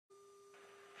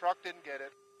Truck didn't get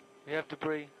it. We have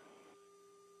debris.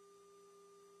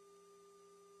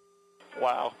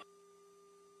 Wow.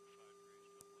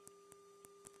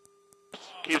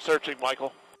 Keep searching,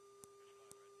 Michael.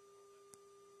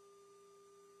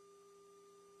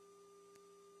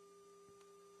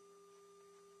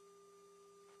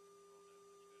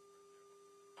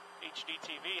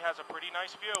 HDTV has a pretty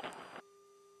nice view.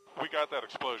 We got that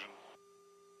explosion.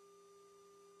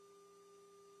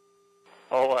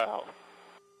 Oh, wow.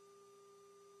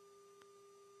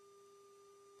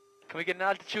 Can we get an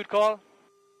altitude call?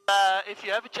 If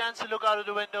you have a chance to look out of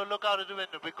the window, look out of the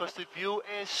window because the view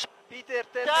is Peter,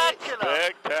 tell spectacular.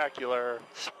 Spectacular.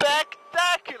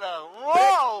 Spectacular.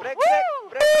 Whoa. Break.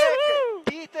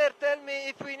 Peter, tell me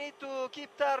if we need to keep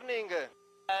turning.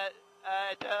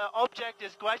 The object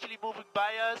is gradually moving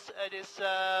by us. It is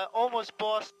almost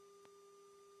past.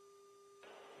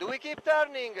 Do we keep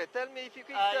turning? Tell me if you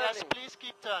keep turning. Yes, please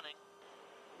keep turning.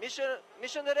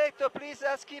 Mission director, please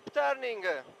ask keep turning.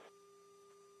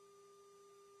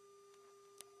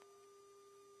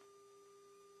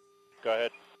 Go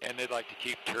ahead. And they'd like to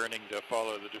keep turning to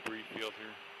follow the debris field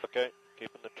here. Okay,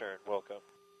 keeping the turn. Welcome.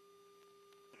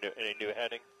 Any new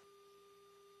heading?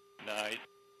 No, I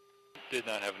did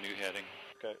not have a new heading.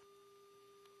 Okay.